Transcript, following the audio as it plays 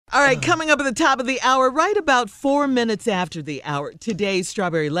All right, coming up at the top of the hour, right about 4 minutes after the hour, today's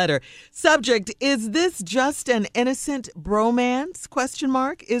Strawberry Letter. Subject, is this just an innocent bromance? Question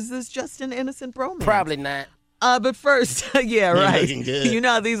mark. Is this just an innocent bromance? Probably not. But first, yeah, right. Looking good. You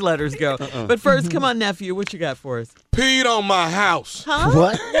know how these letters go. But first, come on, nephew, what you got for us? Peed on my house. Huh?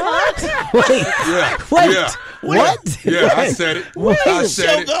 What? Wait. Yeah. Wait. Yeah. What? Yeah, I said it. I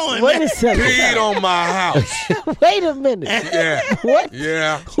said it. Going, Wait man. a second. Peed on my house. Wait a minute. Yeah. What?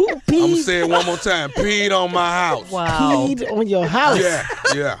 Yeah. Who I'm peed? gonna say it one more time. Peed on my house. Wow. Peed on your house.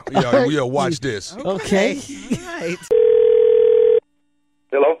 Yeah. Watch this. Okay. All right.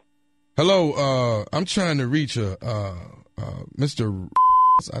 Hello? Hello. I'm trying to reach Mr.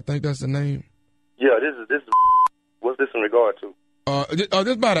 I think that's the name. Yeah, this is what's this in regard to? This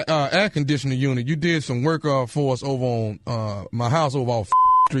is about an air conditioner unit. You did some work for us over on my house over off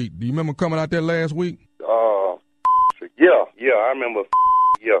Street. Do you remember coming out there last week? Yeah, I remember.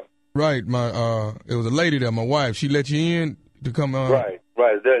 Yeah. Right. It was a lady there, my wife. She let you in to come. Right.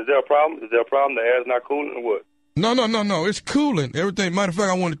 Is there a problem? Is there a problem? The air's not cooling or what? No. It's cooling. Everything. Matter of fact,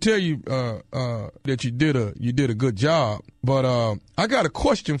 I want to tell you that you did a good job. But I got a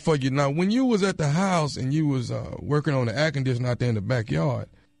question for you now. When you was at the house and you was working on the air conditioner out there in the backyard,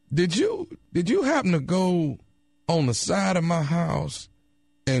 did you happen to go on the side of my house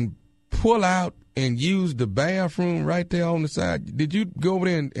and pull out and use the bathroom right there on the side? Did you go over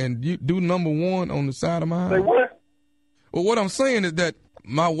there and you do number one on the side of my house? Say what? Well, what I'm saying is that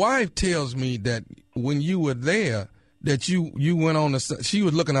my wife tells me that when you were there, that you went on she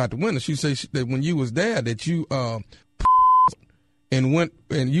was looking out the window. She said that when you was there, that you and went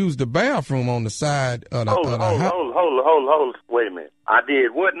and used the bathroom on the side of the house. Hold. Wait a minute. I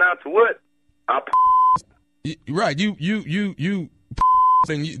did what now to what? Right. You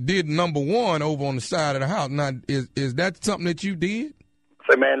and you did number one over on the side of the house. Now, is that something that you did?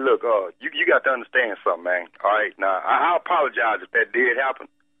 Say, man, look, you got to understand something, man. All right, now I apologize if that did happen,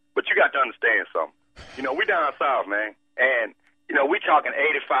 but you got to understand something. You know, we down south, man, and you know we talking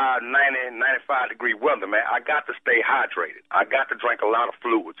 85, 90, 95 degree weather, man. I got to stay hydrated. I got to drink a lot of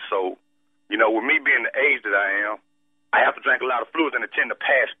fluids. So, you know, with me being the age that I am, I have to drink a lot of fluids and it tend to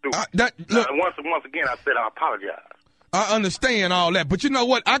pass through. And once again, I said I apologize. I understand all that, but you know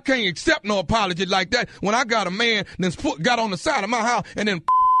what? I can't accept no apology like that when I got a man that's got on the side of my house and then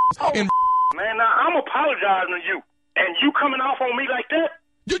man, now I'm apologizing to you, and you coming off on me like that?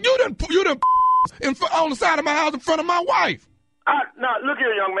 You done on the side of my house in front of my wife. Now look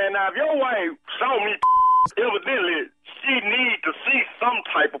here, young man. Now if your wife saw me, evidently she need to see some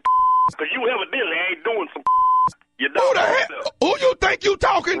type of because you evidently ain't doing some. You Who the hell? Who you think you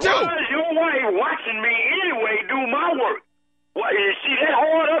talking to? Why is your wife watching me anyway do my work? Why is she that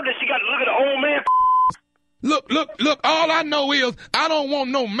hard up that she got to look at the old man? Look, all I know is I don't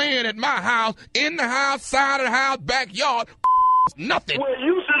want no man at my house, in the house, side of the house, backyard, nothing. Well,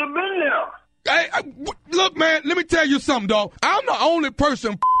 you should have been there. Hey, look, man, let me tell you something, dog. I'm the only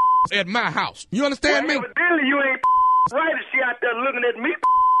person at my house. You understand me? Evidently you ain't right if she out there looking at me.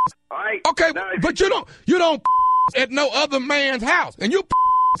 All right? Okay, now, but you don't at no other man's house. And you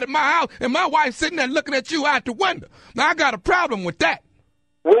at my house, and my wife sitting there looking at you out the window. Now, I got a problem with that.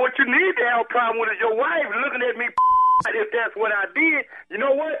 Well, what you need to have a problem with is your wife looking at me. If that's what I did, you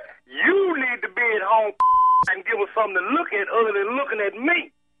know what? You need to be at home and give us something to look at other than looking at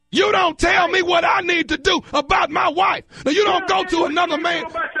me. You don't tell me what I need to do about my wife. Now, you don't go to another man.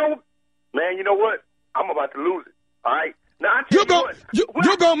 Man, you know what? I'm about to lose it. All right? Now, you're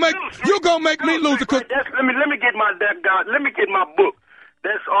gonna make me lose it. Let me get my let me get my book.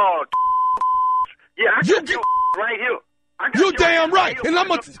 That's all. Yeah, I got you right here. You damn right. And I'm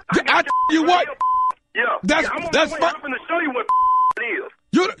gonna I you what? Yeah. That's fine. fine. I'm gonna show you what it is.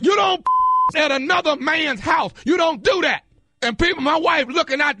 You don't at another man's house. You don't do that. And people, my wife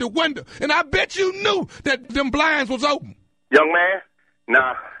looking out the window, and I bet you knew that them blinds was open. Young man,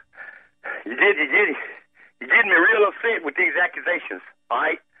 nah, you getting me real upset with these accusations. All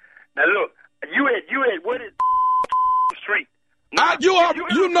right. Now look, you at what is street? Now, you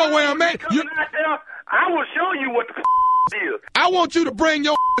know where I'm at. I will show you what the is. I want you to bring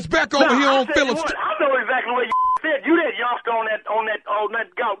your back over here on Phillips Street. I know exactly where you said. You that youngster on that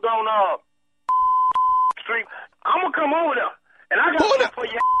doggone street. I'm gonna come over there, and I got something for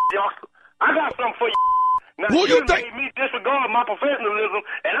you, youngster. I got something for you. Now, who you think? Made me disregard my professionalism,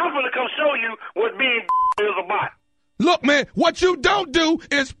 and I'm gonna come show you what being is about. Look, man, what you don't do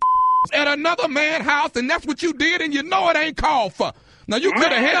is at another man's house, and that's what you did, and you know it ain't called for. Now, you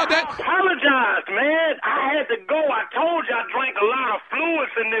could have held that. I apologized, man. I had to go. I told you I drank a lot of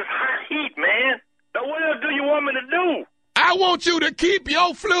fluids in this hot heat, man. Now, what else do you want me to do? I want you to keep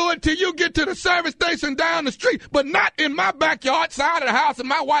your fluid till you get to the service station down the street, but not in my backyard side of the house and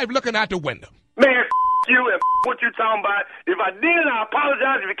my wife looking out the window. Man, you and what you talking about. If I did, I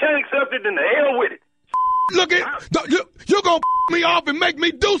apologize. If you can't accept it, then the hell with it. Look at you're gonna me off and make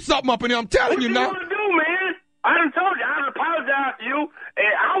me do something up in there. I'm telling What you you now. want to do, man? I done told you. I done apologized to you,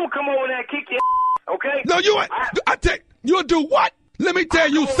 and I will come over there and kick your okay? No, you ain't. You'll do what? Let me tell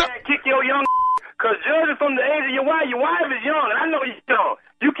you Come over something. there and kick your young because judging from the age of your wife is young, and I know you're young.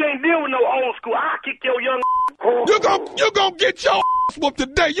 You can't deal with no old school. I'll kick your young You're gonna get your whooped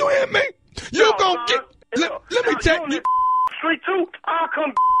today. You hear me? You're gonna get. Let me tell you. Street too. I'll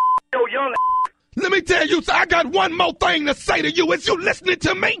come your young. Let me tell you, I got one more thing to say to you. Is you listening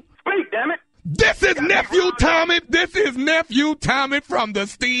to me? Speak, damn it. This is Nephew Tommy. This is Nephew Tommy from the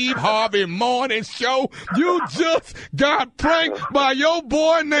Steve Harvey Morning Show. You just got pranked by your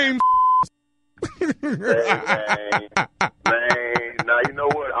boy named. Man, now you know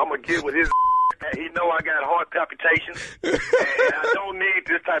what? I'm gonna get with his. He know I got heart palpitations, and I don't need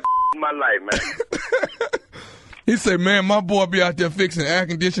this type of in my life, man. He said, man, my boy be out there fixing air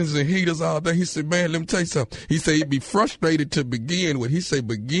conditioners and heaters all day. He said, man, let me tell you something. He said he'd be frustrated to begin with. He said,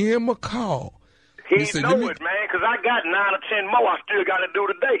 but give him a call. He said, know it, man, because I got 9 or 10 more I still got to do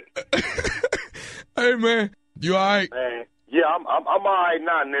today. Hey, man, you all right? Man, yeah, I'm all right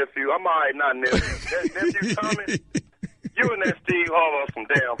now, nephew. I'm all right now, nephew. Nephew Tommy, you and that Steve Harvey are some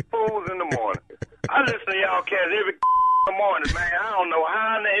damn fools in the morning. I listen to y'all cats every morning, man. I don't know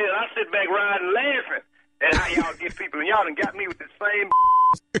how in the hell. I sit back riding laughing. And how y'all get people, and y'all done got me with the same.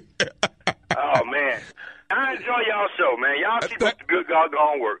 Oh, man. I enjoy y'all show, man. Y'all keep up the good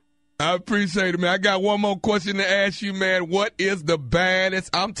doggone work. I appreciate it, man. I got one more question to ask you, man. What is the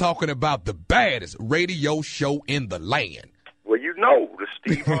baddest, I'm talking about the baddest radio show in the land? Well, you know, the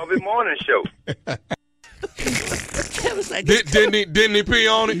Steve Harvey Morning Show. Didn't he pee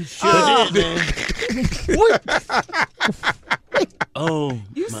on it? Sure did, man. Oh,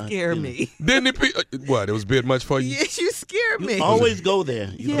 you scare me. Didn't he pee? What? It was a bit much for you? Yes, you scare me. Always go there.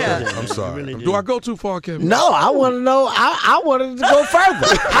 You Yeah. go there. I'm sorry. You really do I go too far, Kevin? No, I want to know. I wanted to go further.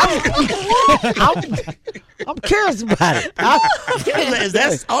 I'm curious about it. Is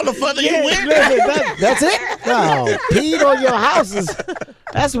that all the further you went? That's it? No, peed on your house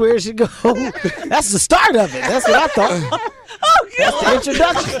that's where it should go. That's the start of it. That's what I thought. Oh, That's the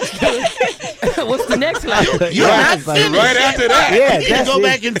introduction. What's the next line? You're not finished. Right after that. Yeah, You need to go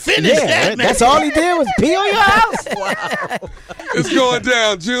back and finish that, man. that's all he did was pee on your house. It's going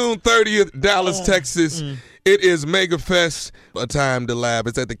down June 30th, Dallas, Texas. It is Mega Fest, a time to laugh.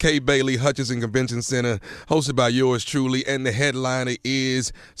 It's at the Kay Bailey Hutchinson Convention Center, hosted by yours truly, and the headliner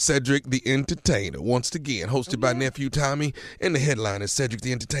is Cedric the Entertainer. Once again, hosted by Nephew Tommy, and the headliner is Cedric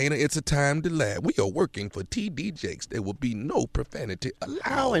the Entertainer. It's a time to laugh. We are working for TD Jakes. There will be no profanity allowed.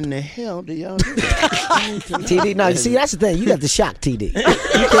 How in the hell do y'all do that? TD, no, you see, that's the thing. You got to shock TD.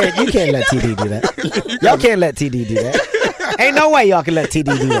 You can't let TD do that. Y'all can't let TD do that. Ain't no way y'all can let TD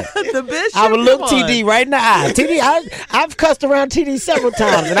do that. The bishop. I would look come on. TD right in the eye. TD, I've cussed around TD several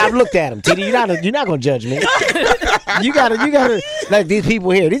times, and I've looked at him. TD, you're not gonna judge me. You gotta like these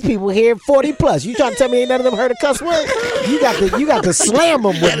people here 40 plus. You trying to tell me ain't none of them heard a cuss word? You got to slam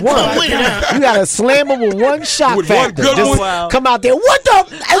them with one. You got to slam them with one shock With one factor. good Just one? Wow. come out there. What the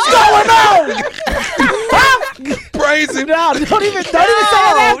is going on? Praise him. No, don't even say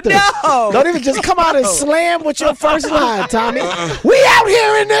that after. No. Don't even just come out and slam with your first line, Tommy. We out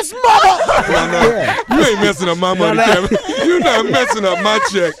here in this mother. Yeah. You ain't messing up my money, Kevin. You're not messing up my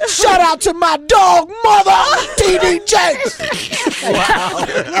check. Shout out to my dog mother, TD Jakes.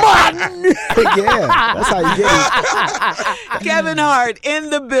 Yeah, that's how you get it. Kevin Hart in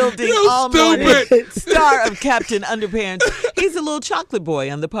the building You all morning. stupid. Star of Captain Underpants. He's a little chocolate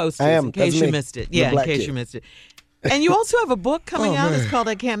boy on the posters. I am. In case That's you me. missed it. The Yeah, in black case kid. you missed it. And you also have a book coming out. It's called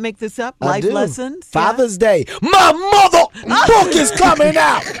I Can't Make This Up. I Life do. Lessons. Father's Day. My mother book is coming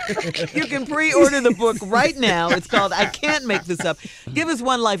out. You can pre-order the book right now. It's called I Can't Make This Up. Give us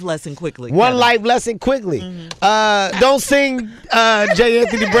one life lesson quickly. One Kevin. life lesson quickly. Don't sing J.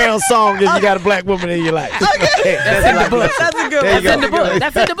 Anthony Brown's song if you got a black woman in your life. Okay. That's in the book. That's a good There one. you That's in the book.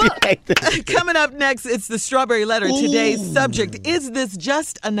 That's in the book. Coming up next, it's the Strawberry Letter. Today's subject, is this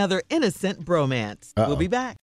just another innocent bromance? We'll be back.